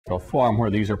mathematical form where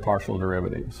these are partial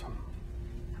derivatives.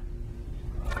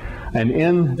 And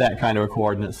in that kind of a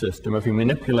coordinate system, if you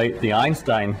manipulate the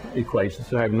Einstein equations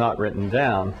that I have not written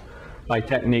down, by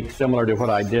technique similar to what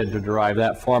I did to derive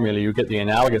that formula, you get the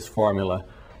analogous formula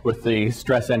with the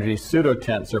stress energy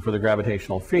pseudotensor for the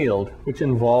gravitational field, which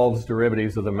involves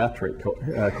derivatives of the metric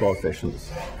coefficients,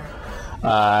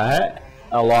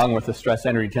 along with the stress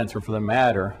energy tensor for the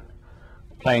matter,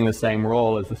 playing the same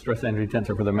role as the stress energy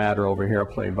tensor for the matter over here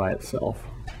played by itself.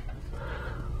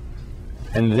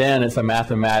 And then it's a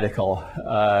mathematical,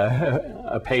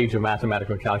 a page of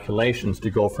mathematical calculations to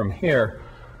go from here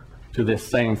to this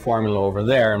same formula over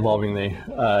there involving the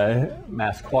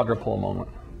mass quadrupole moment.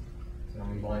 So how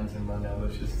many lines in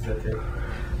Landau-Lifshitz does that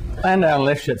take?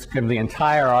 Landau-Lifshitz gives the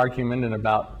entire argument in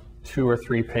about 2 or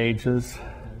 3 pages.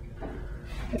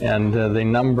 And the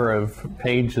number of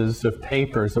pages of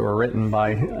papers that were written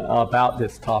about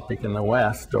this topic in the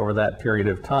West over that period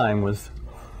of time was,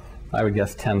 I would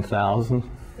guess, 10,000.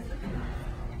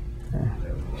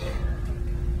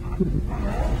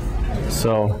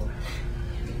 So,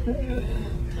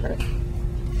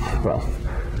 well,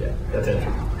 yeah, that's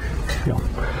interesting.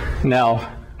 Yeah.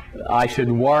 Now, I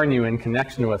should warn you in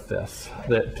connection with this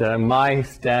that my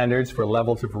standards for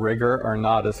levels of rigor are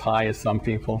not as high as some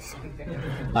people's.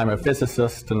 I'm a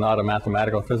physicist and not a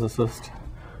mathematical physicist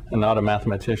and not a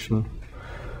mathematician.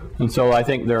 And so I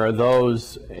think there are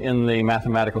those in the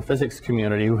mathematical physics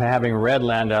community who, having read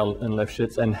Landau and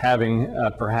Lifshitz and having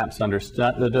perhaps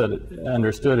understood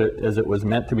it as it was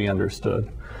meant to be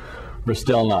understood, were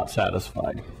still not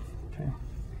satisfied. Okay.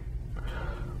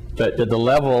 But at the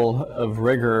level of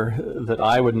rigor that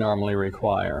I would normally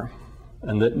require,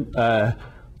 and that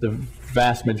the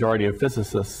vast majority of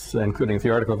physicists, including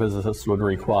theoretical physicists, would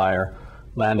require,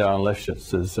 Landau and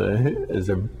Lifshitz is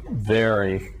a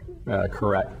very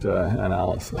correct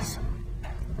analysis.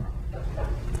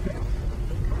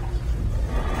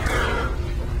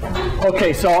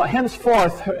 Okay, so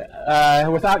henceforth,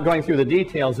 without going through the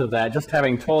details of that, just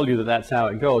having told you that that's how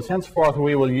it goes, henceforth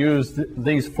we will use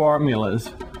these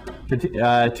formulas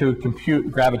to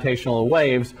compute gravitational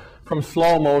waves from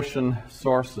slow motion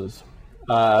sources,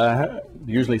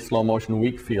 usually slow motion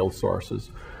weak field sources.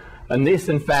 And this,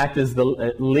 in fact, is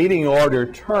the leading order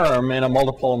term in a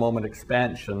multipolar moment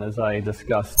expansion, as I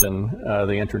discussed in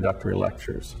the introductory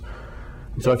lectures.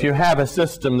 So if you have a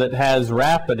system that has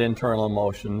rapid internal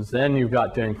motions, then you've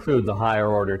got to include the higher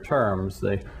order terms,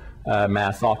 the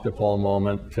mass octopole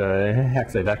moment,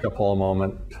 hexadecapole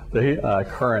moment, the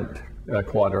current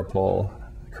quadrupole,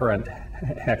 current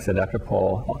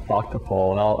hexadecapole,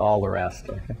 octopole, and all the rest.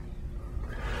 Okay.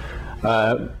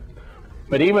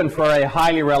 But even for a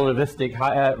highly relativistic,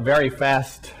 very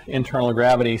fast internal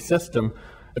gravity system,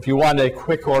 if you want a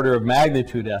quick order of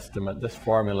magnitude estimate, this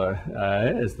formula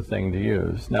is the thing to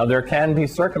use. Now, there can be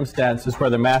circumstances where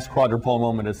the mass quadrupole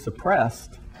moment is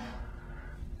suppressed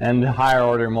and higher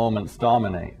order moments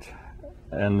dominate.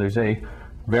 And there's a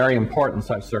very important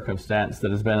such circumstance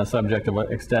that has been a subject of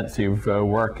extensive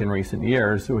work in recent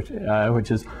years, which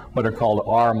is what are called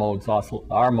R-mode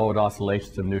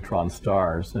oscillations of neutron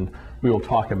stars. And we will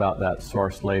talk about that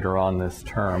source later on this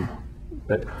term.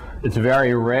 But it's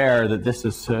very rare that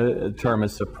this term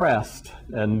is suppressed,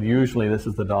 and usually this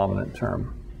is the dominant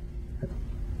term.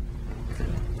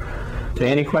 Okay,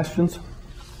 any questions?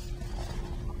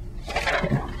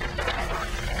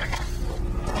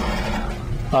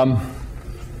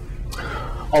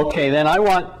 Okay, then I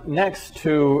want next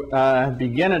to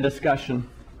begin a discussion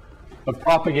of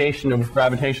propagation of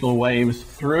gravitational waves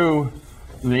through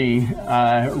the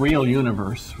real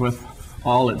universe with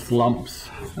all its lumps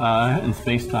and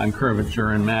space-time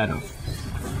curvature and matter.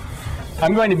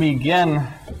 I'm going to begin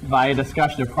by a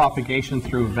discussion of propagation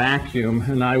through vacuum,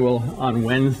 and I will on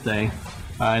Wednesday,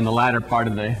 in the latter part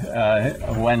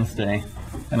of Wednesday,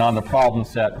 and on the problem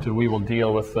set, we will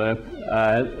deal with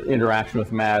interaction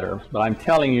with matter. But I'm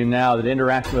telling you now that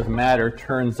interaction with matter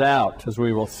turns out, as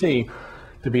we will see,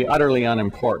 to be utterly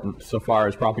unimportant so far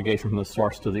as propagation from the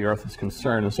source to the Earth is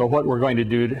concerned. And so what we're going to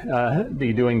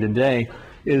be doing today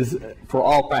is, for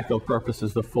all practical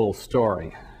purposes, the full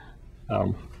story.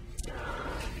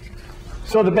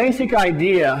 So the basic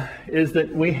idea is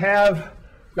that we have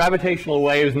gravitational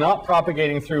waves not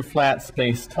propagating through flat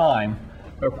space-time,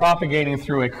 but propagating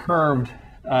through a curved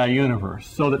universe.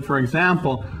 So that, for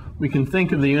example, we can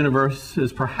think of the universe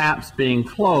as perhaps being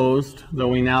closed, though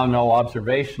we now know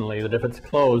observationally that if it's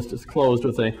closed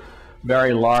with a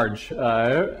very large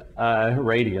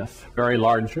radius, very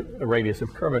large radius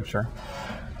of curvature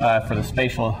for the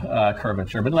spatial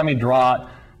curvature. But let me draw it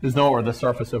as though it were the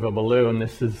surface of a balloon.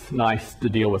 This is nice to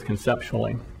deal with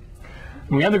conceptually.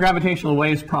 We have the gravitational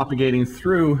waves propagating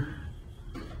through,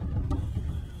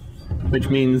 which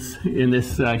means in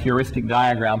this heuristic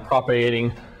diagram,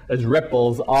 propagating as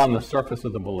ripples on the surface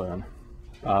of the balloon.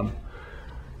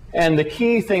 And the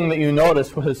key thing that you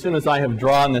notice as soon as I have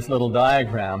drawn this little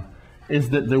diagram is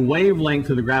that the wavelength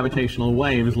of the gravitational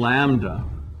waves, lambda,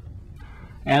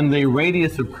 and the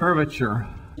radius of curvature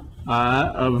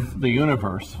of the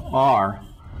universe, r,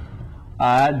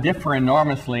 differ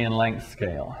enormously in length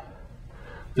scale.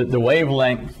 That the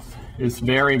wavelength is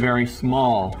very, very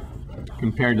small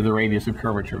compared to the radius of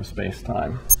curvature of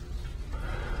space-time.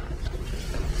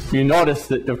 You notice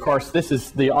that, of course, this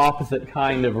is the opposite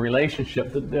kind of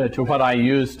relationship to what I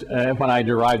used when I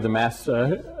derived the mass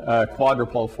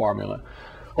quadrupole formula.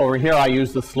 Over here I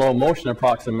used the slow motion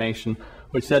approximation,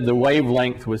 which said the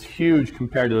wavelength was huge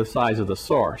compared to the size of the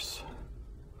source.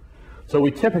 So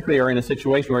we typically are in a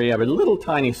situation where you have a little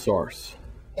tiny source,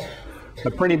 a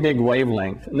pretty big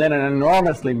wavelength, and then an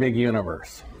enormously big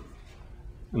universe.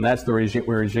 And that's the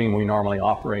regime we normally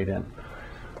operate in.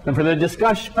 And for the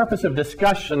purpose of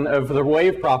discussion of the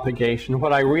wave propagation,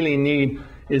 what I really need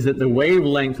is that the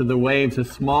wavelength of the waves is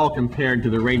small compared to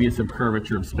the radius of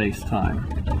curvature of space-time.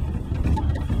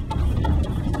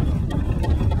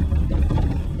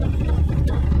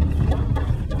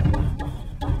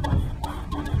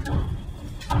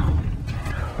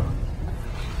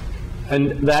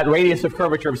 And that radius of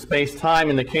curvature of space-time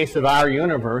in the case of our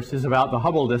universe is about the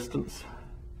Hubble distance.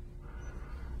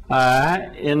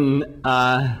 In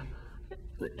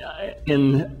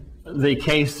the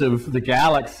case of the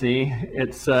galaxy,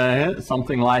 it's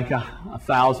something like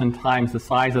 1,000 times the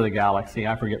size of the galaxy.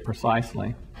 I forget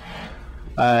precisely.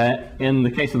 In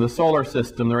the case of the solar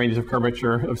system, the radius of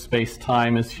curvature of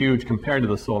space-time is huge compared to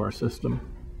the solar system.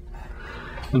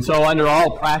 And so under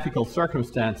all practical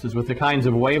circumstances, with the kinds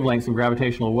of wavelengths and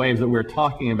gravitational waves that we're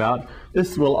talking about,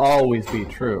 this will always be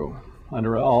true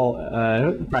under all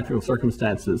practical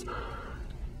circumstances.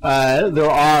 There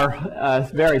are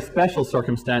very special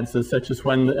circumstances, such as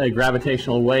when a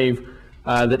gravitational wave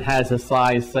that has a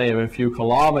size, say, of a few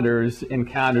kilometers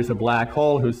encounters a black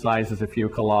hole whose size is a few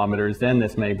kilometers, then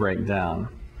this may break down.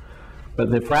 But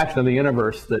the fraction of the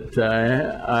universe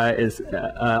that is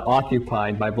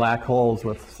occupied by black holes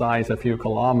with size a few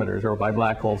kilometers, or by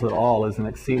black holes at all, is an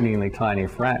exceedingly tiny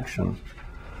fraction.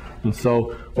 And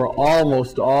so for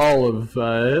almost all of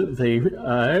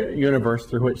the universe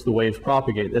through which the waves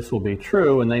propagate, this will be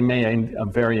true, and they may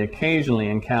very occasionally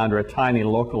encounter a tiny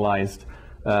localized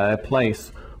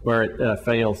place where it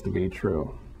fails to be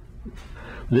true.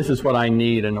 This is what I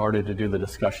need in order to do the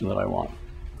discussion that I want.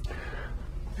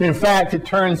 In fact, it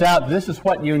turns out this is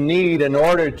what you need in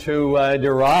order to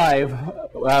derive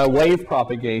wave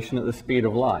propagation at the speed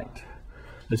of light.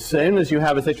 As soon as you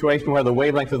have a situation where the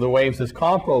wavelength of the waves is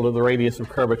comparable to the radius of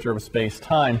curvature of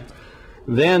space-time,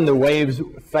 then the waves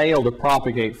fail to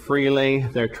propagate freely,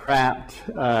 they're trapped,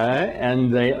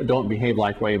 and they don't behave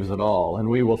like waves at all. And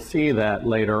we will see that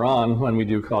later on when we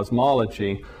do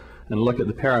cosmology and look at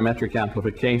the parametric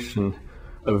amplification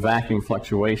of vacuum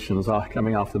fluctuations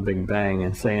coming off the Big Bang,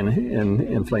 and say in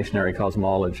inflationary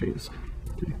cosmologies.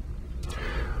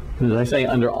 As I say,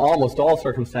 under almost all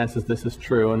circumstances this is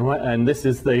true, and this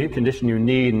is the condition you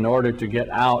need in order to get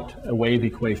out a wave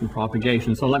equation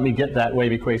propagation. So let me get that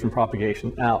wave equation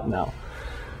propagation out now.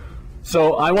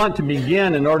 So I want to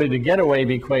begin, in order to get a wave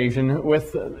equation,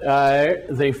 with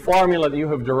the formula that you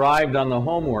have derived on the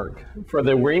homework for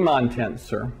the Riemann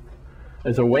tensor.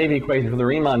 As a wave equation for the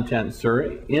Riemann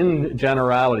tensor in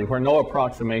generality, where no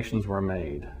approximations were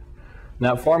made. And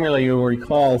that formula, you will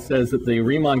recall, says that the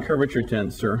Riemann curvature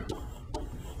tensor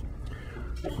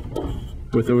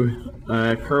with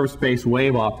a curved space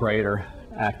wave operator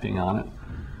acting on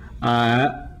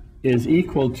it is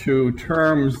equal to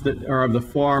terms that are of the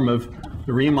form of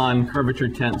the Riemann curvature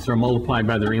tensor multiplied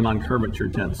by the Riemann curvature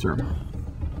tensor.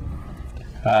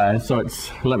 So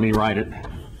it's, let me write it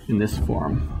in this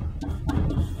form,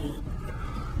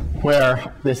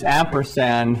 where this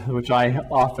ampersand, which I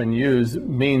often use,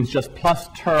 means just plus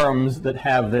terms that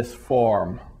have this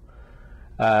form,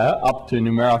 up to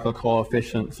numerical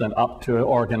coefficients and up to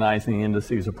organizing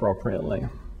indices appropriately.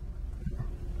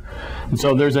 And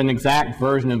so there's an exact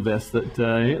version of this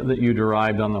that you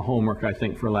derived on the homework, I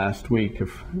think, for last week,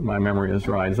 if my memory is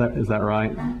right. Is that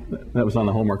right? That was on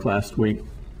the homework last week.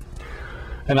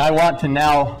 And I want to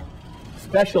now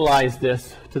specialize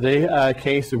this to the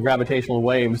case of gravitational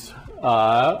waves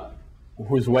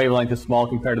whose wavelength is small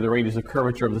compared to the radius of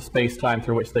curvature of the space-time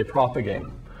through which they propagate.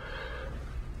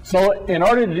 So in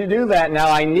order to do that now,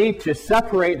 I need to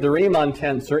separate the Riemann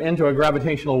tensor into a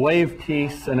gravitational wave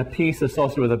piece and a piece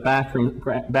associated with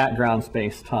a background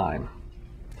space-time.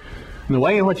 And the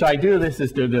way in which I do this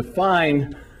is to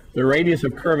define the radius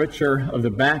of curvature of the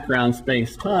background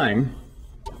space-time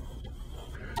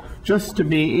just to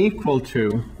be equal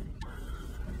to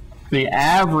the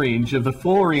average of the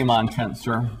full Riemann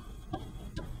tensor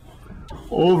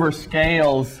over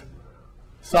scales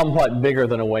somewhat bigger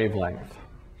than a wavelength.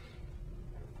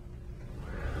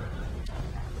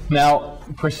 Now,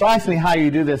 precisely how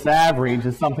you do this average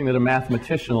is something that a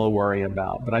mathematician will worry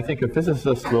about, but I think a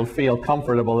physicist will feel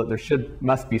comfortable that there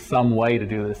must be some way to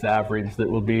do this average that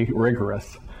will be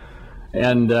rigorous.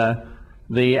 And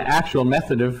the actual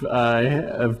method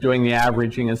of doing the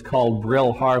averaging is called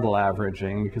Brill-Hartle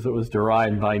averaging, because it was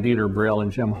derived by Dieter Brill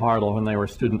and Jim Hartle when they were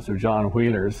students of John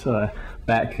Wheeler's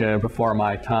back before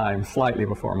my time, slightly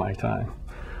before my time.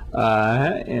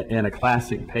 In a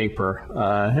classic paper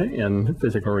in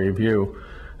Physical Review.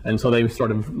 And so they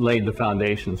sort of laid the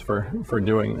foundations for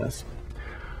doing this.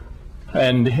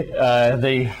 And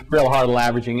the Brill-Hartle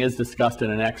averaging is discussed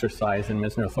in an exercise in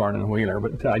Misner, Thorne, and Wheeler,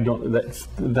 but I don't,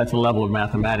 that's a level of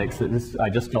mathematics that I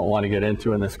just don't want to get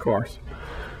into in this course.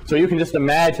 So you can just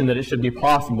imagine that it should be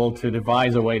possible to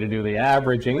devise a way to do the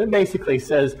averaging. It basically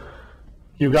says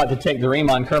you've got to take the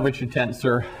Riemann curvature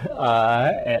tensor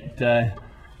at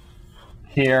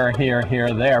here,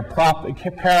 there,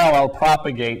 parallel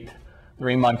propagate the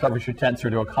Riemann curvature tensor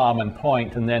to a common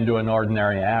point and then do an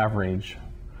ordinary average.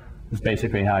 Is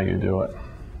basically how you do it.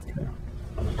 Okay.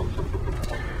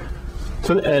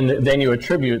 So, and then you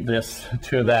attribute this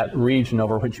to that region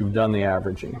over which you've done the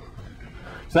averaging.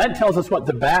 So that tells us what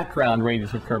the background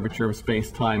radius of curvature of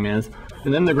space-time is,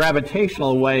 and then the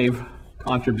gravitational wave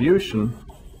contribution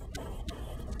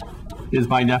is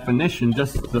by definition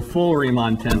just the full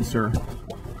Riemann tensor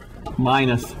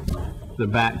minus the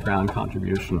background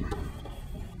contribution.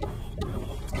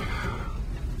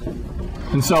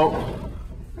 And so,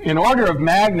 in order of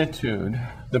magnitude,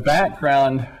 the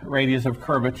background radius of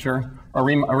curvature, or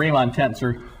a Riemann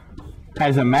tensor,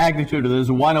 has a magnitude that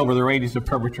is 1 over the radius of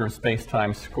curvature of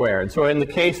space-time squared. So in the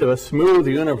case of a smooth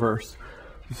universe,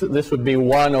 this would be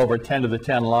 1 over 10 to the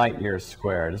 10 light years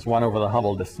squared. It's 1 over the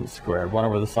Hubble distance squared, 1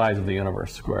 over the size of the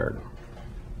universe squared.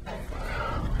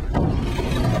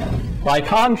 By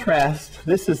contrast,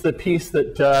 this is the piece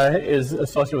that is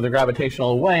associated with a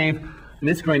gravitational wave, and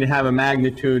it's going to have a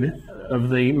magnitude of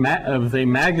the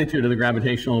magnitude of the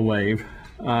gravitational wave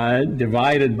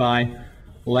divided by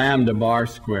lambda bar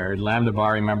squared. Lambda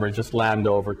bar, remember, is just lambda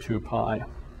over 2 pi.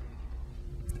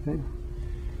 Okay.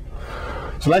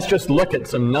 So let's just look at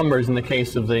some numbers in the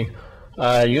case of the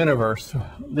universe.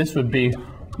 This would be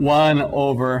 1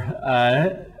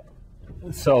 over,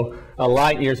 so a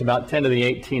light year is about 10 to the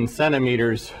 18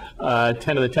 centimeters. 10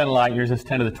 to the 10 light years is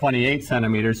 10 to the 28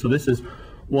 centimeters. So this is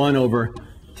 1 over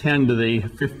 10 to the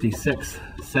 56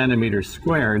 centimeters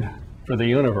squared for the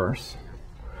universe.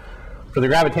 For the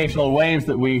gravitational waves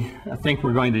that I think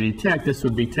we're going to detect, this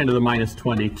would be 10 to the minus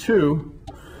 22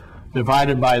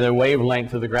 divided by the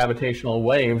wavelength of the gravitational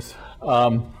waves,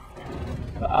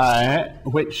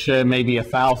 which may be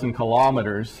 1,000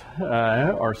 kilometers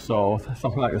or so,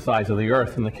 something like the size of the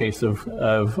Earth in the case of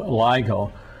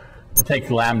LIGO.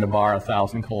 Take lambda bar,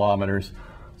 1,000 kilometers.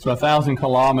 So 1,000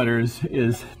 kilometers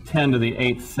is 10 to the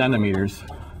 8th centimeters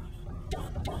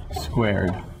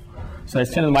squared. So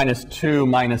that's 10 to the minus 2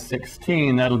 minus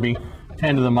 16. That'll be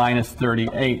 10 to the minus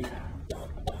 38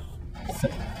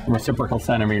 reciprocal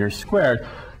centimeters squared.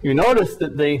 You notice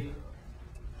that the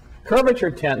curvature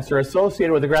tensor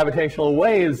associated with the gravitational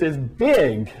waves is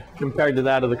big compared to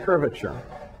that of the curvature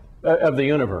of the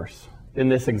universe in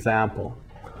this example.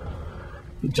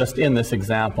 Just in this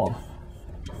example.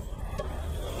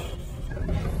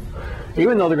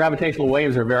 Even though the gravitational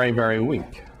waves are very, very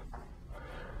weak.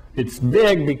 It's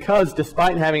big because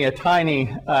despite having a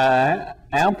tiny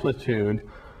amplitude,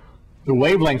 the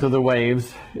wavelength of the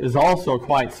waves is also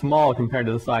quite small compared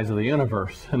to the size of the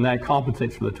universe, and that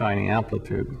compensates for the tiny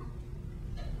amplitude.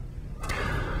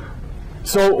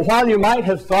 So while you might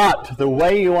have thought the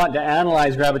way you want to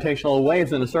analyze gravitational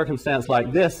waves in a circumstance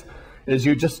like this is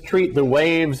you just treat the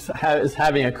waves as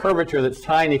having a curvature that's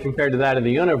tiny compared to that of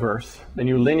the universe, and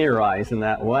you linearize in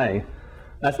that way,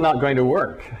 that's not going to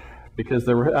work, because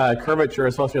the curvature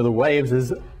associated with the waves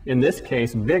is, in this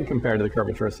case, big compared to the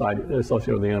curvature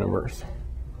associated with the universe.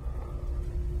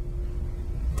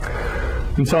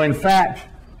 And so, in fact,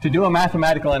 to do a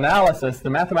mathematical analysis, the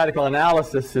mathematical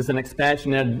analysis is an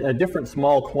expansion at a different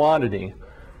small quantity.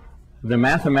 The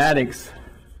mathematics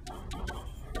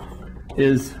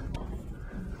is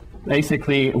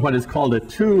basically what is called a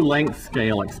two-length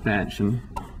scale expansion.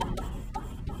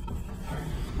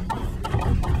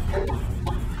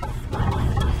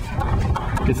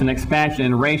 It's an expansion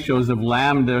in ratios of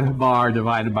lambda bar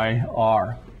divided by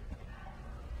r.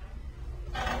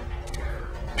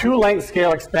 Two-length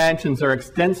scale expansions are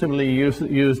extensively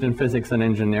used in physics and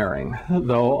engineering,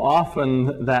 though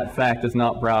often that fact is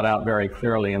not brought out very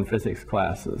clearly in physics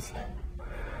classes.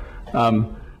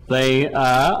 They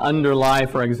underlie,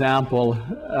 for example,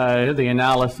 the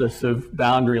analysis of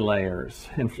boundary layers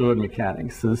in fluid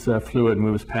mechanics. As fluid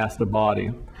moves past a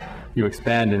body, you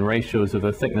expand in ratios of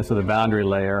the thickness of the boundary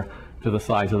layer to the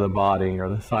size of the body or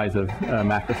the size of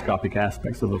macroscopic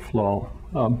aspects of the flow.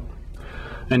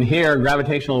 And here,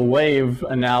 gravitational wave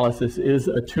analysis is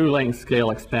a two-length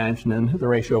scale expansion in the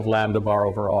ratio of lambda bar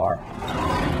over r.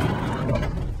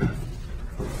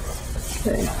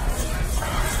 Okay.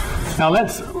 Now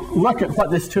let's look at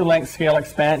what this two-length scale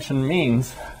expansion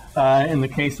means in the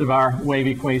case of our wave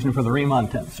equation for the Riemann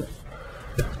tensor.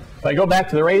 If I go back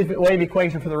to the wave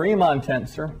equation for the Riemann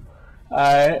tensor,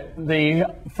 the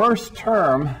first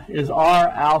term is r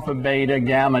alpha beta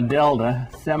gamma delta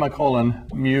semicolon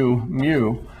mu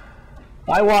mu.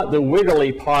 I want the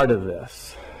wiggly part of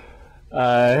this.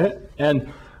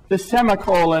 And this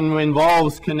semicolon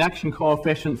involves connection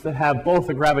coefficients that have both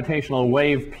a gravitational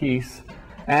wave piece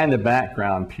and a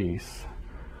background piece.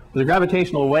 The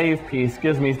gravitational wave piece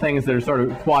gives me things that are sort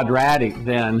of quadratic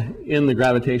then in the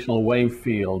gravitational wave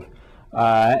field.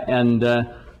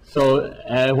 So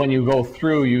when you go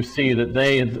through, you see that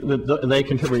they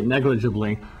contribute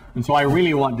negligibly. And so I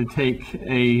really want to take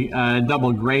a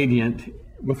double gradient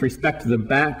with respect to the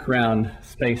background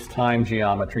space-time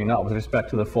geometry, not with respect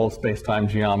to the full space-time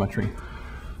geometry.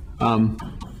 And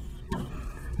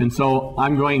so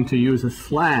I'm going to use a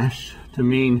slash to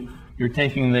mean you're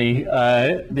taking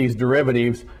these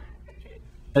derivatives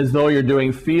as though you're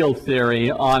doing field theory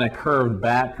on a curved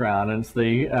background. And it's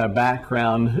the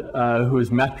background whose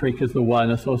metric is the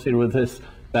one associated with this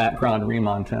background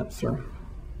Riemann tensor.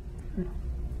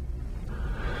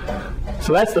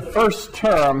 So that's the first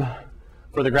term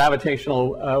for the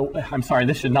gravitational, I'm sorry,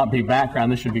 this should not be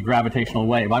background, this should be gravitational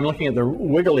wave. I'm looking at the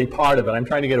wiggly part of it. I'm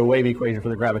trying to get a wave equation for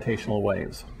the gravitational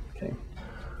waves. Okay.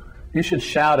 You should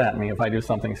shout at me if I do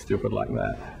something stupid like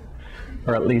that,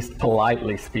 or at least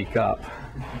politely speak up.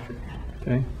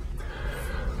 Okay.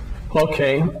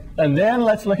 Okay, and then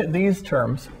let's look at these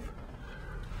terms.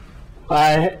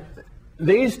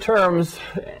 These terms,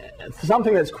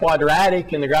 something that's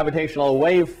quadratic in the gravitational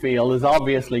wave field is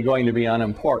obviously going to be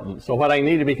unimportant. So what I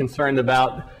need to be concerned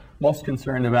about, most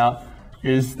concerned about,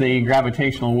 is the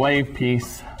gravitational wave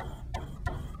piece,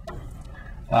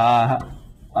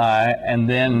 and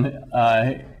then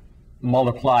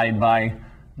multiplied by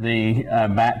the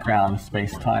background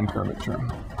space-time curvature.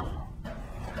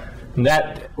 And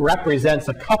that represents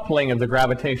a coupling of the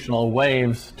gravitational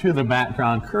waves to the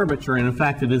background curvature, and in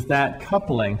fact it is that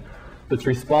coupling that's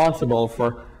responsible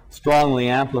for strongly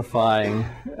amplifying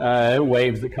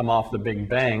waves that come off the Big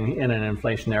Bang in an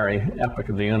inflationary epoch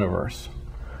of the universe.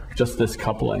 Just this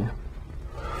coupling.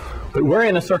 But we're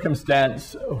in a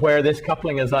circumstance where this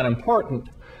coupling is unimportant,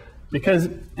 because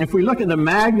if we look at the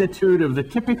magnitude of the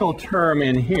typical term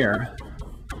in here,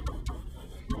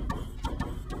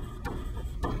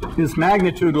 this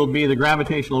magnitude will be the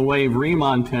gravitational wave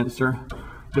Riemann tensor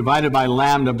divided by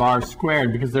lambda bar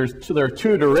squared, because there are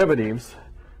two derivatives,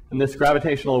 and this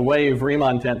gravitational wave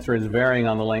Riemann tensor is varying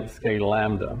on the length scale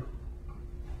lambda.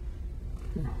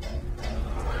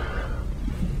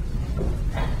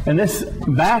 And this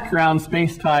background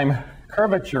space-time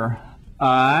curvature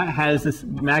has this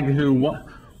magnitude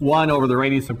 1 over the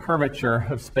radius of curvature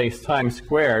of space-time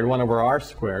squared, 1 over r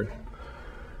squared.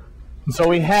 And so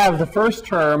we have the first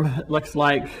term looks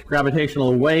like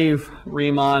gravitational wave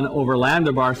Riemann over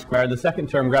lambda bar squared. The second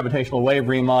term, gravitational wave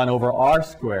Riemann over r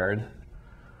squared.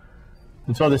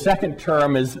 And so the second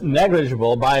term is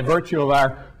negligible by virtue of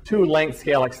our two-length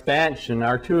scale expansion,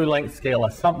 our two-length scale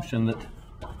assumption that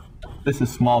this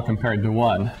is small compared to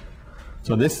 1.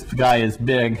 So this guy is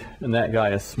big and that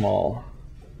guy is small.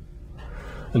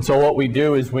 And so what we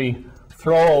do is we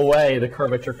throw away the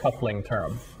curvature coupling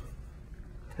term.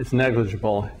 It's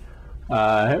negligible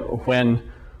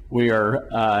when we are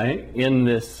in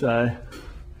this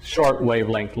short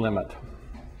wavelength limit.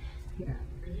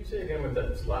 Could you say again what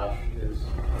that slash is?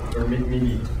 Or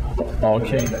maybe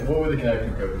okay. What would the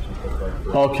connecting coefficients look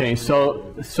like? Okay,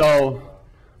 so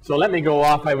let me go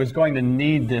off. I was going to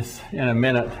need this in a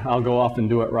minute. I'll go off and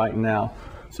do it right now.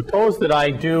 Suppose that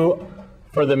I do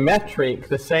for the metric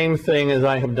the same thing as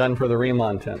I have done for the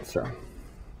Riemann tensor.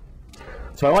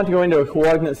 So I want to go into a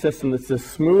coordinate system that's as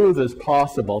smooth as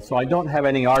possible, so I don't have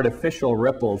any artificial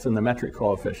ripples in the metric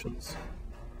coefficients.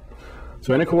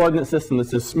 So in a coordinate system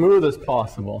that's as smooth as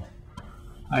possible,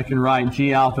 I can write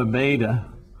G alpha beta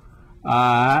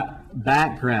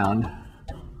background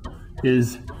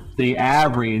is the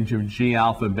average of G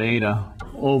alpha beta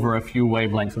over a few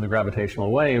wavelengths of the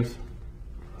gravitational waves.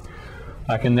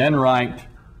 I can then write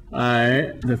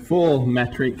the full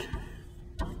metric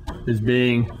as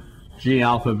being G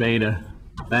alpha beta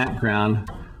background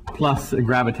plus a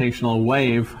gravitational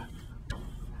wave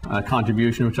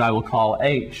contribution, which I will call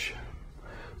H,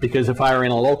 because if I were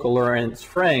in a local Lorentz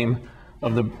frame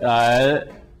of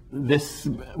the this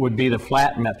would be the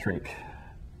flat metric,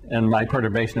 and my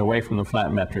perturbation away from the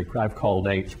flat metric I've called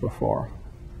H before.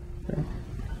 Okay.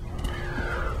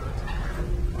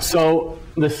 So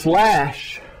the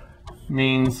slash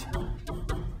means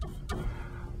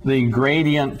the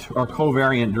gradient or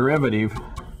covariant derivative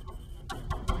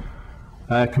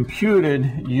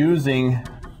computed using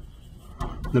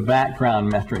the background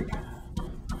metric,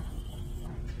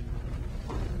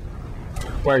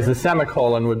 whereas the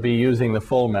semicolon would be using the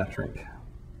full metric.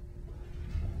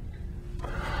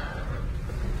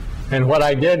 And what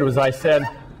I did was I said,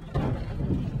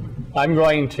 I'm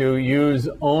going to use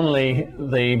only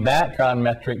the background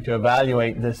metric to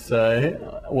evaluate this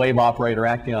wave operator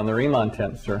acting on the Riemann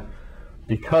tensor,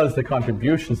 because the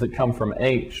contributions that come from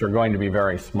H are going to be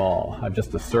very small. I've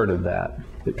just asserted that.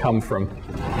 That come from,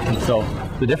 and so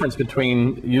the difference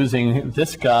between using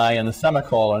this guy and the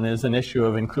semicolon is an issue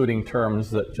of including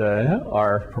terms that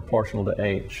are proportional to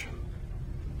H.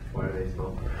 Why are they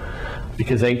small?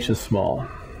 Because H is small.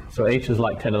 So H is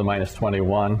like 10 to the minus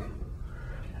 21.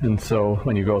 And so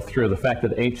when you go through, the fact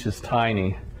that H is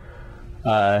tiny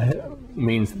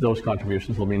means those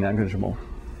contributions will be negligible.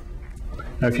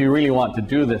 Now, if you really want to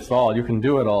do this all, you can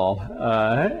do it all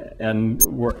and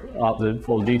work out the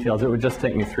full details. It would just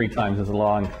take me 3 times as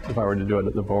long if I were to do it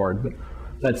at the board, but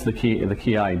that's the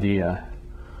key idea.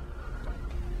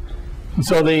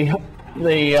 So the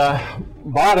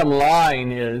bottom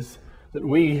line is that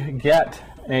we get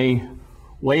a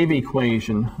wave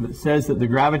equation that says that the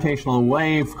gravitational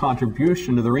wave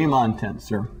contribution to the Riemann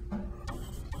tensor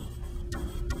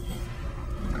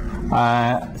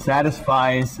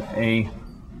satisfies a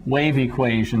wave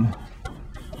equation.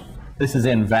 This is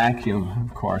in vacuum,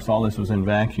 of course. All this was in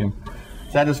vacuum.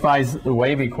 Satisfies the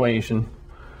wave equation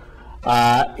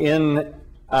in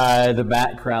the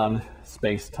background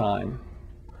space-time.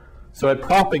 So it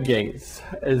propagates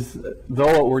as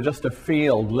though it were just a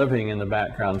field living in the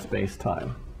background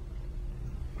space-time.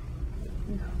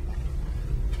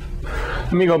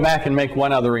 Let me go back and make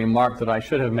one other remark that I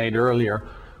should have made earlier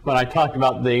when I talked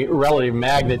about the relative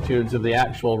magnitudes of the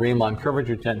actual Riemann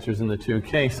curvature tensors in the 2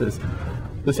 cases.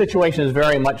 The situation is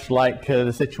very much like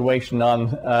the situation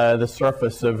on the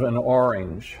surface of an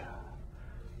orange.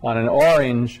 On an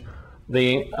orange,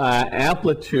 the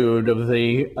amplitude of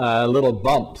the little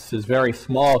bumps is very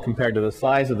small compared to the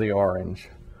size of the orange.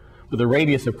 But the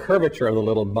radius of curvature of the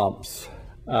little bumps,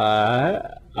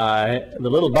 have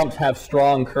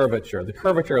strong curvature. The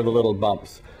curvature of the little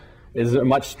bumps is a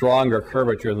much stronger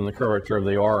curvature than the curvature of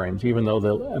the orange, even though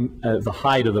the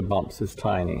height of the bumps is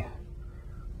tiny.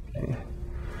 Okay.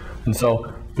 And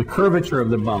so the curvature of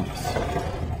the bumps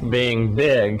being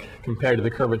big compared to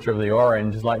the curvature of the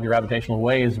orange is like the gravitational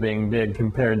waves being big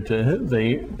compared to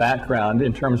the background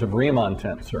in terms of Riemann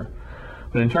tensor.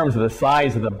 But in terms of the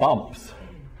size of the bumps,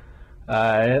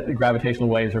 the gravitational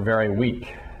waves are very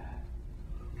weak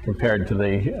compared to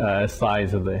the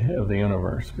size of the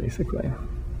universe, basically.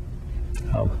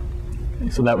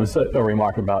 So that was a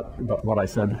remark about what I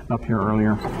said up here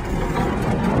earlier.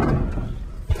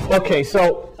 Okay,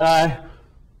 so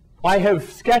I have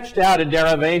sketched out a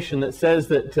derivation that says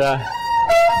that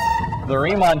the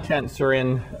Riemann tensor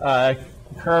in a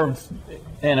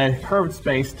curved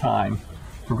space-time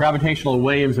for gravitational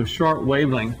waves of short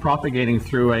wavelength propagating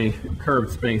through a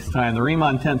curved space-time, the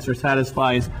Riemann tensor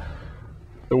satisfies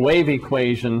the wave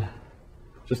equation,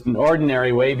 just an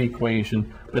ordinary wave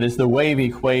equation, but it's the wave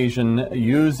equation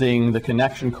using the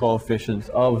connection coefficients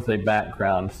of the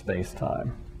background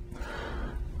space-time.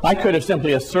 I could have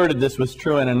simply asserted this was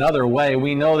true in another way.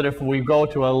 We know that if we go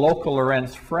to a local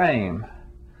Lorentz frame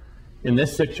in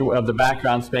this of the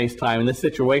background space-time, in this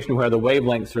situation where the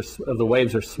wavelengths of the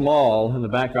waves are small and the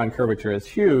background curvature is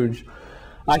huge,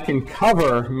 I can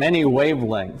cover many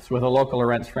wavelengths with a local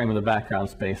Lorentz frame of the background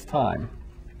space-time.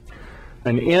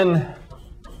 And in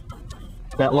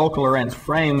that local Lorentz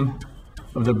frame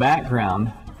of the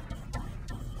background,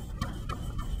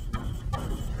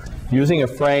 using a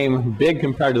frame big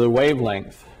compared to the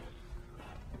wavelength,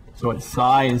 So its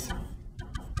size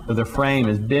of the frame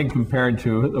is big compared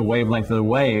to the wavelength of the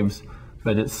waves,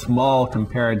 but it's small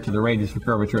compared to the radius of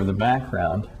curvature of the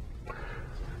background.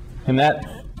 And that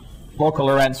local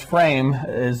Lorentz frame,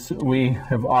 as we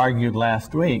have argued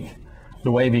last week,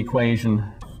 the wave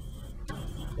equation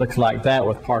looks like that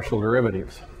with partial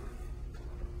derivatives.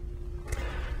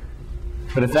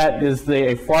 But if that is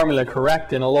the formula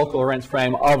correct in a local Lorentz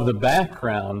frame of the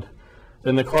background,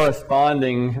 then the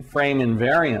corresponding frame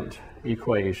invariant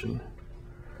equation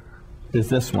is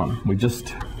this one. We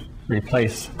just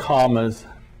replace commas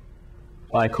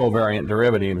by covariant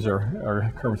derivatives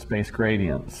or curved space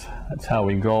gradients. That's how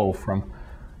we go from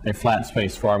a flat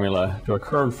space formula to a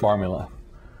curved formula,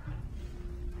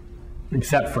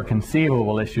 except for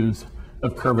conceivable issues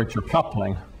of curvature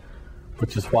coupling,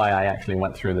 which is why I actually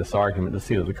went through this argument to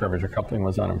see that the curvature coupling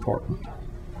was unimportant.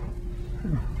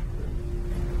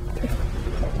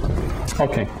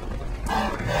 Okay.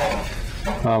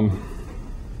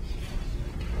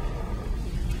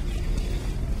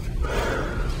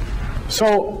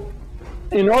 So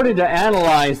in order to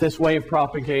analyze this wave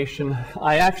propagation,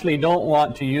 I actually don't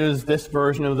want to use this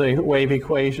version of the wave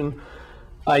equation.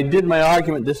 I did my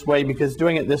argument this way because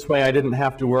doing it this way I didn't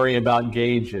have to worry about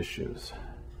gauge issues.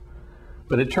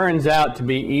 But it turns out to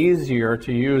be easier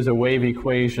to use a wave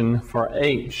equation for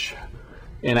H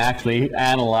in actually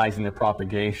analyzing the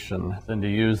propagation than to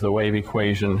use the wave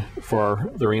equation for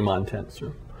the Riemann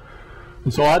tensor.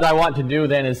 And so what I want to do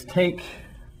then is take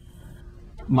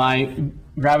my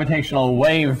gravitational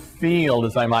wave field,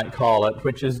 as I might call it,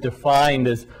 which is defined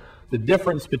as the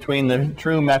difference between the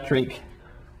true metric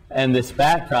and this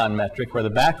background metric, where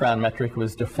the background metric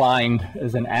was defined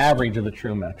as an average of the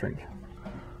true metric.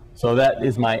 So that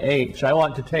is my H. I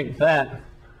want to take that,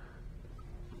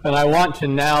 and I want to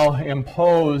now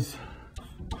impose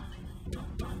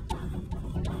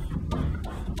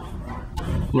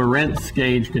Lorentz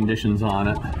gauge conditions on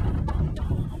it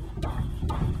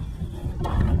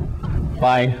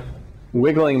by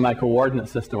wiggling my coordinate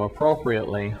system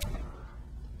appropriately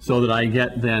so that I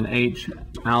get then H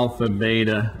alpha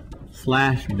beta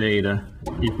slash beta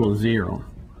equals 0.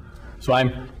 So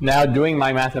I'm now doing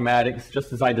my mathematics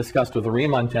just as I discussed with the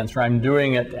Riemann tensor. I'm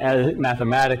doing it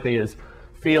mathematically as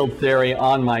field theory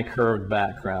on my curved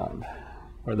background,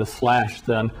 where the slash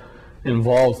then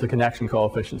involves the connection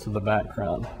coefficients of the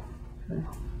background.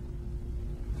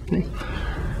 Okay.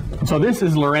 So this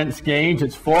is Lorentz gauge.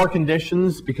 It's 4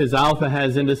 conditions because alpha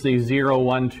has indices 0,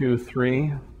 1, 2,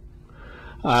 3.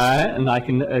 And I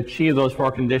can achieve those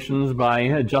 4 conditions by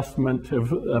adjustment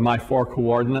of my 4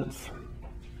 coordinates.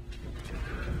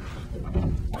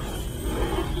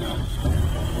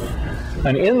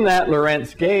 And in that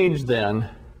Lorentz gauge then,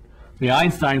 the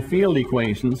Einstein field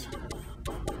equations,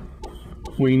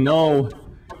 we know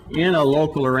in a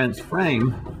local Lorentz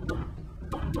frame,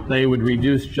 they would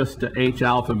reduce just to H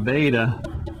alpha beta,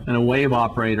 and a wave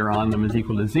operator on them is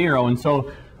equal to 0. And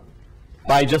so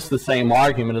by just the same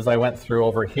argument as I went through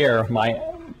over here, my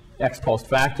ex post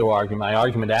facto argument, my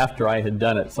argument after I had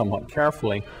done it somewhat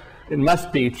carefully, it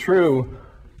must be true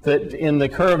that in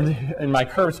my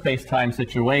curved space-time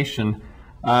situation,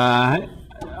 it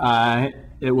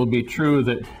will be true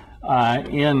that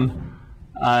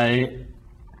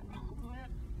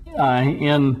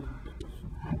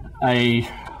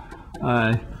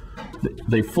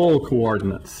the full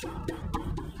coordinates,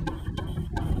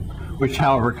 which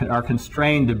however are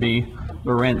constrained to be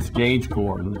Lorentz gauge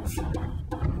coordinates.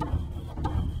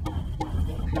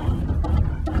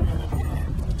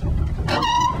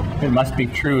 It must be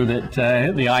true that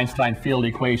the Einstein field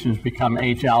equations become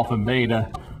H alpha beta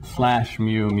slash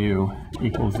mu mu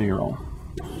equals 0.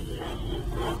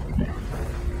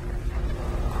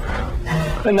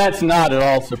 And that's not at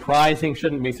all surprising,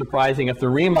 shouldn't be surprising. If the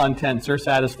Riemann tensor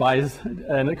satisfies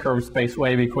a curved space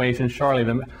wave equation, surely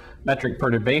the metric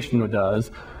perturbation does.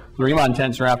 The Riemann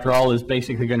tensor, after all, is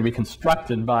basically going to be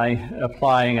constructed by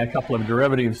applying a couple of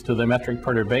derivatives to the metric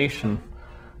perturbation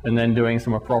and then doing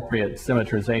some appropriate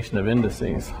symmetrization of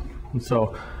indices. And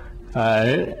so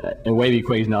a wave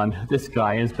equation on this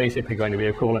guy is basically going to be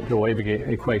equivalent to a wave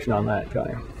equation on that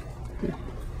guy.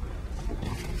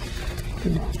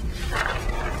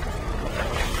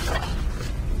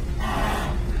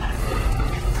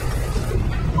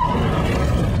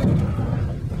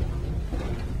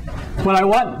 What I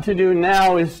want to do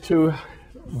now is to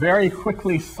very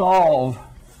quickly solve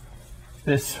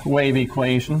this wave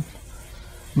equation,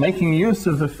 making use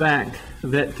of the fact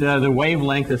that the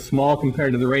wavelength is small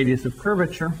compared to the radius of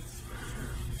curvature,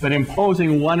 but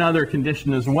imposing one other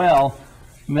condition as well,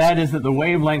 and that is that the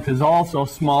wavelength is also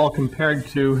small compared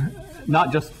to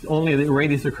not just only the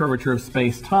radius of curvature of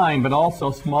space-time, but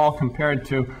also small compared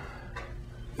to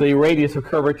the radius of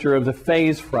curvature of the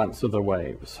phase fronts of the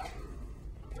waves.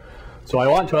 So I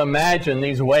want to imagine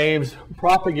these waves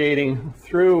propagating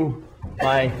through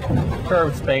my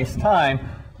curved space-time.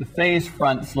 The phase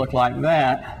fronts look like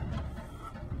that.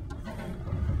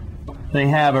 They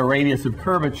have a radius of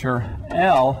curvature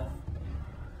L.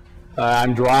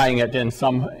 I'm drawing it in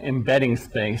some embedding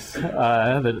space,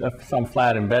 some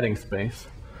flat embedding space.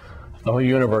 The whole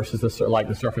universe is like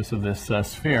the surface of this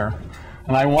sphere.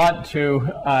 And I want to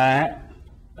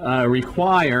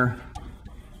require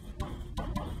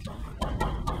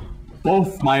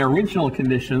both my original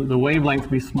condition, the wavelength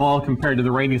be small compared to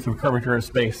the radius of curvature of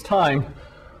space-time,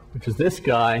 which is this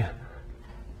guy,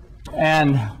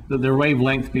 and that the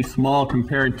wavelength be small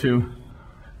compared to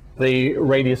the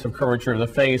radius of curvature of the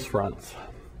phase fronts.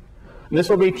 And this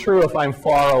will be true if I'm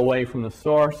far away from the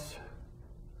source,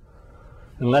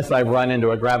 unless I've run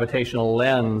into a gravitational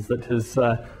lens that has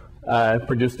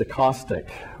produced a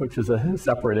caustic, which is a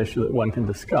separate issue that one can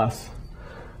discuss,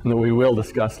 and that we will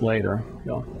discuss later.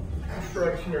 Which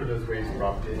direction are those waves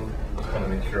propagating? Just kind of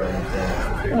make sure I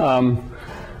understand.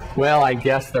 Well, I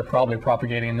guess they're probably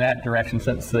propagating in that direction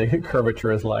since the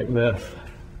curvature is like this.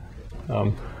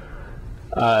 Yep.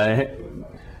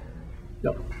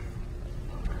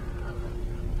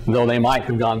 Though they might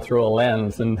have gone through a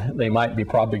lens and they might be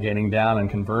propagating down and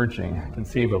converging,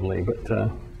 conceivably, but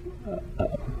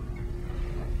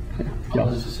all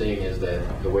this is saying is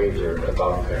that the waves are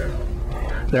about parallel.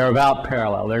 They're about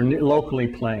parallel. They're locally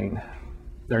plane.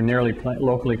 They're nearly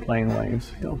locally plane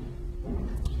waves.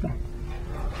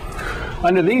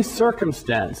 Under these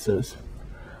circumstances,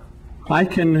 I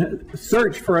can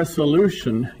search for a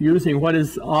solution using what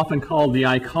is often called the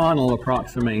iconal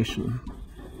approximation.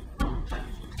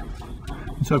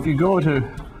 So if you go to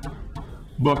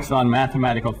books on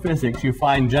mathematical physics, you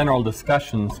find general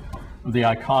discussions of the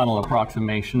iconal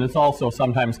approximation. It's also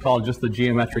sometimes called just the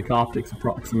geometric optics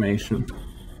approximation.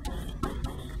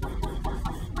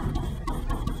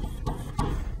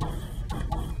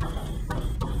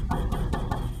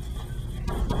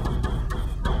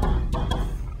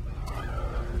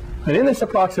 And in this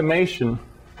approximation,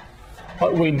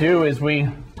 what we do is we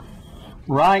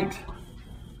write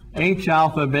H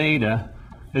alpha beta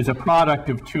as a product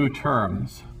of two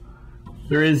terms.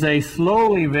 There is a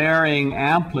slowly varying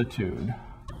amplitude.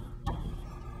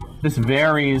 This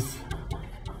varies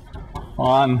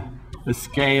on the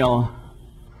scale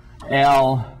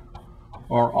L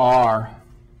or R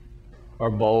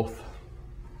or both.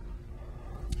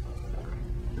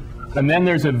 And then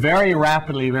there's a very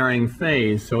rapidly varying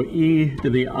phase, so e to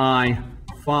the I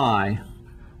phi,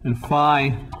 and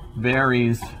phi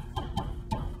varies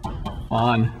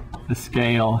on the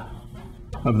scale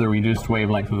of the reduced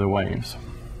wavelength of the waves.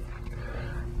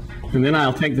 And then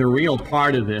I'll take the real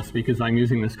part of this because I'm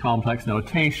using this complex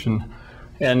notation,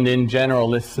 and in general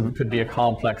this could be a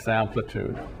complex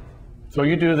amplitude. So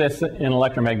you do this in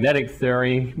electromagnetic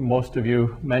theory.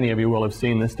 Many of you will have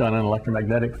seen this done in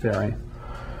electromagnetic theory.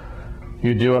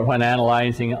 You do it when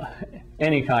analyzing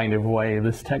any kind of wave.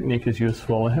 This technique is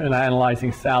useful in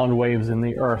analyzing sound waves in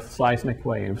the earth, seismic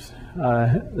waves.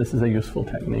 This is a useful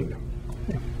technique.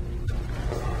 Okay.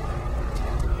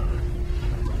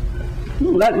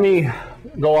 Let me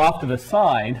go off to the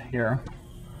side here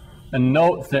and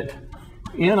note that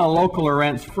in a local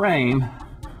Lorentz frame,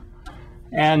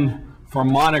 and for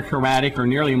monochromatic or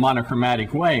nearly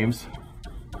monochromatic waves,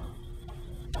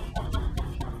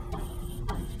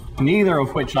 neither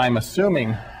of which I'm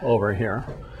assuming over here,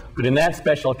 but in that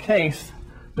special case,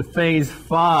 the phase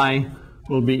phi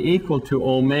will be equal to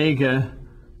omega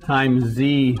times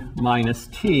z minus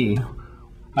t.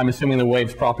 I'm assuming the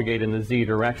waves propagate in the z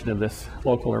direction of this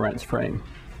local Lorentz frame.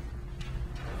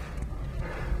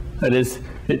 That is,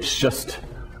 it's just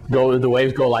the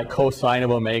waves go like cosine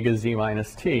of omega z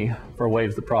minus t for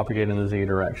waves that propagate in the z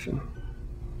direction.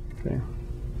 Okay.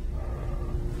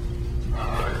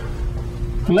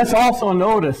 And let's also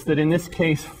notice that in this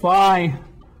case, phi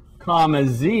comma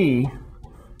z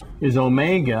is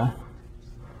omega,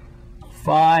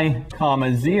 phi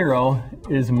comma 0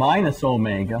 is minus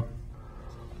omega.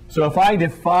 So if I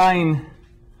define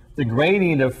the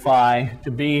gradient of phi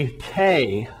to be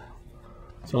k,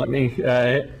 so let me,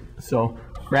 so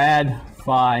grad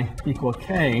phi equal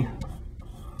k,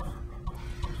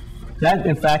 that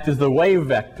in fact is the wave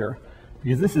vector,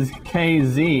 because this is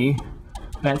kz,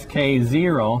 that's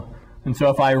k0, and so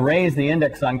if I raise the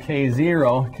index on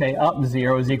k0, k up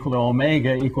 0 is equal to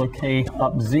omega equal k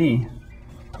up z.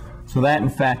 So that in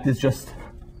fact is just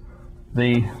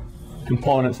the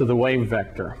components of the wave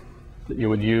vector. that you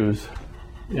would use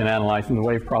in analyzing the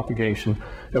wave propagation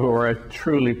if it were a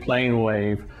truly plane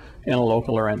wave in a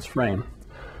local Lorentz frame.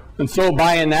 And so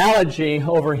by analogy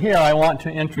over here, I want to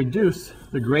introduce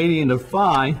the gradient of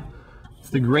phi. It's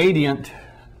the gradient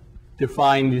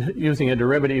defined using a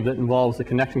derivative that involves the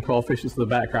connection coefficients of the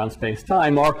background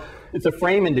space-time, or it's a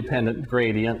frame-independent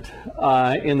gradient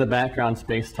in the background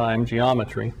space-time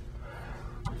geometry.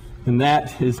 And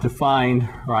that is defined,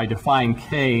 or I define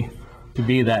K to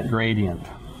be that gradient.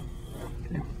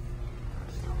 Okay.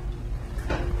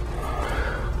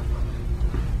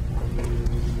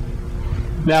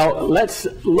 Now let's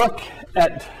look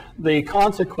at the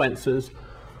consequences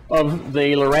of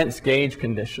the Lorentz gauge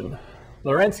condition.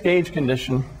 Lorentz gauge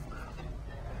condition,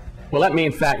 well, let me,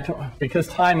 in fact, because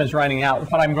time is running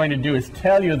out, what I'm going to do is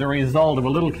tell you the result of a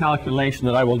little calculation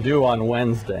that I will do on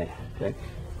Wednesday. Okay?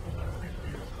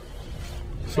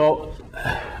 So,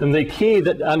 and the key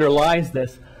that underlies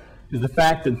this is the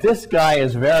fact that this guy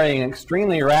is varying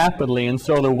extremely rapidly, and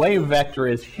so the wave vector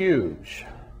is huge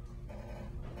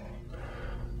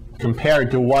compared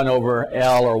to 1 over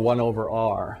L or 1 over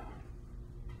R.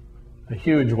 A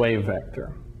huge wave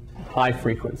vector, high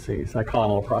frequencies,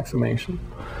 iconal approximation.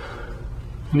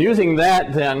 And using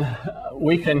that, then,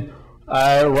 we can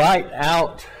write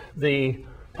out the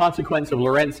consequence of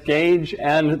Lorentz gauge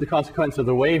and the consequence of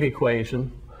the wave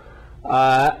equation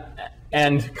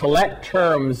and collect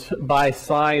terms by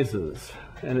sizes.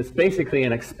 And it's basically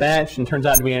an expansion, turns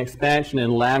out to be an expansion in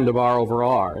lambda bar over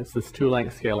R. It's this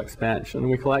 2-length scale expansion.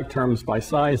 We collect terms by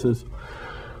sizes.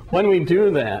 When we do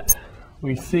that,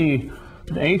 we see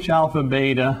that H alpha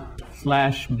beta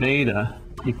slash beta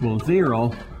equals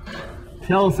 0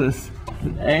 tells us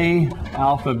that A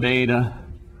alpha beta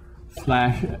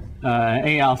slash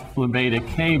A alpha beta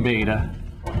K beta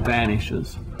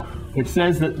vanishes, which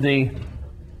says that the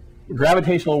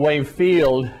gravitational wave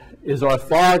field is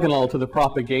orthogonal to the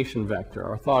propagation vector,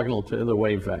 orthogonal to the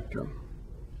wave vector.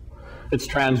 It's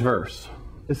transverse.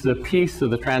 This is a piece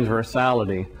of the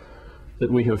transversality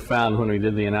that we have found when we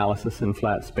did the analysis in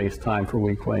flat space-time for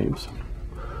weak waves.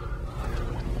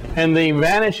 And the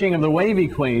vanishing of the wave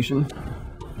equation,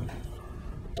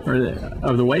 or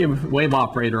of the wave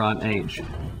operator on H,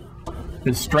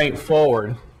 is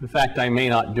straightforward. In fact, I may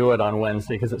not do it on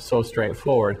Wednesday because it's so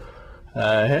straightforward.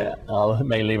 I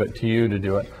may leave it to you to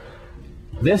do it.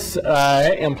 This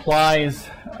implies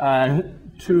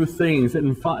two things. It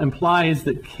implies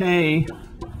that K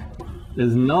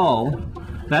is null.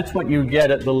 That's what you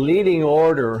get at the leading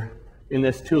order in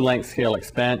this 2-length scale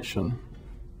expansion.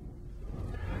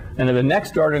 And at the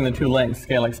next order in the 2-length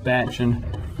scale expansion,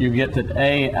 you get that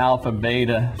A alpha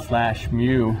beta slash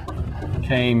mu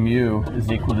K mu is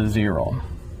equal to 0.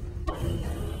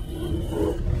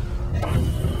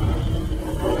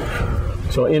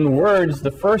 So in words,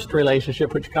 the first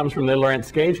relationship, which comes from the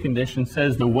Lorentz gauge condition,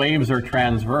 says the waves are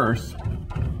transverse.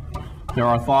 They're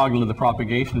orthogonal to the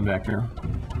propagation vector.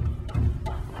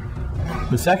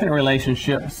 The second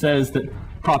relationship says that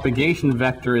propagation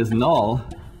vector is null.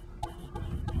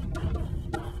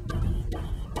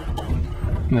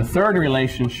 And the third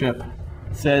relationship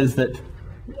says that,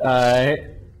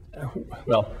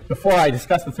 well, before I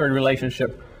discuss the third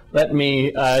relationship, let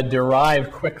me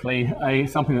derive quickly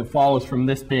something that follows from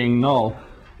this being null.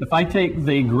 If I take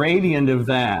the gradient of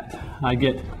that, I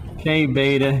get K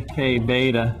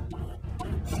beta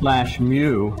slash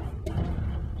mu.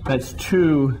 That's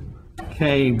 2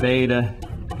 K beta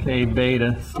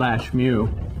slash mu.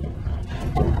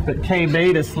 But K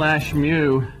beta slash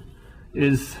mu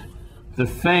is the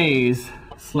phase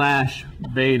slash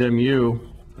beta mu.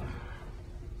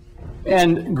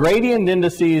 And gradient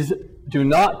indices do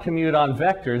not commute on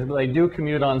vectors, but they do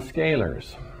commute on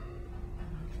scalars.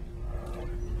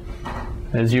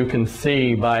 As you can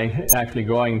see by actually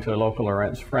going to a local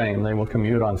Lorentz frame, they will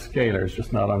commute on scalars,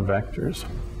 just not on vectors.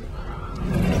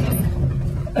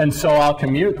 And so I'll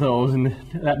commute those, and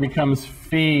that becomes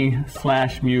phi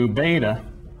slash mu beta.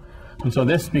 And so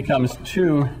this becomes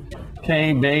 2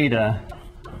 K beta.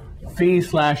 Phi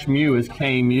slash mu is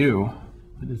K mu.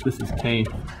 This is K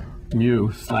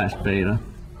mu slash beta.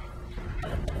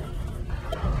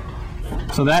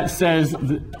 So that says,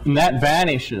 that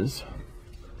vanishes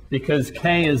because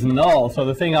K is null. So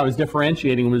the thing I was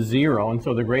differentiating was 0, and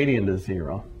so the gradient is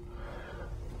 0.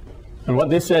 And what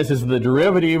this says is the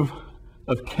derivative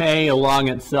of K along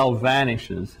itself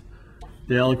vanishes.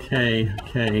 Del K,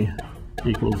 K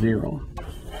equals 0.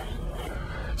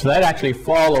 So that actually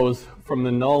follows from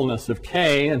the nullness of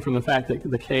K and from the fact that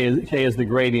the K is the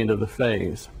gradient of the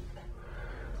phase.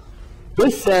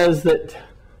 This says that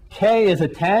K is a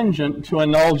tangent to a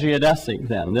null geodesic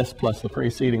then, this plus the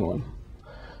preceding one.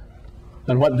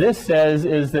 And what this says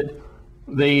is that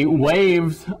the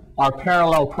waves are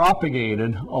parallel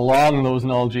propagated along those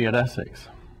null geodesics.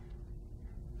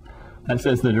 That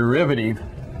says the derivative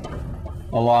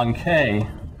along k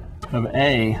of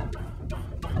A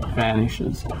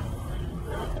vanishes.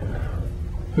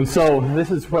 And so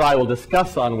this is what I will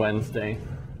discuss on Wednesday.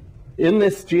 In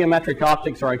this geometric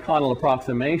optics or iconal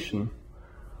approximation,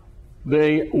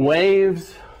 the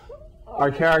waves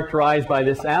are characterized by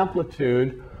this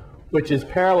amplitude which is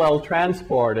parallel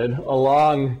transported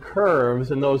along curves,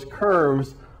 and those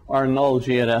curves are null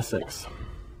geodesics.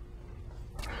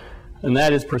 And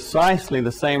that is precisely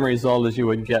the same result as you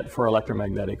would get for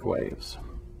electromagnetic waves.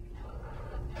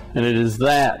 And it is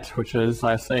that, which is,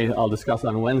 I say, I'll discuss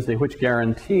on Wednesday, which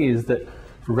guarantees that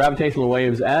for gravitational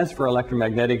waves, as for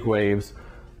electromagnetic waves,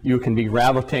 you can be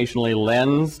gravitationally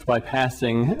lensed by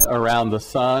passing around the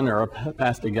sun or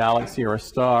past a galaxy or a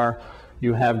star.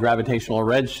 You have gravitational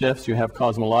redshifts, you have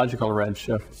cosmological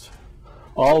redshifts.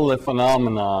 All the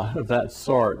phenomena of that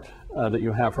sort that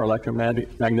you have for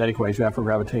electromagnetic waves, you have for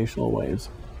gravitational waves.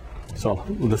 So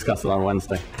we'll discuss it on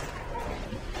Wednesday.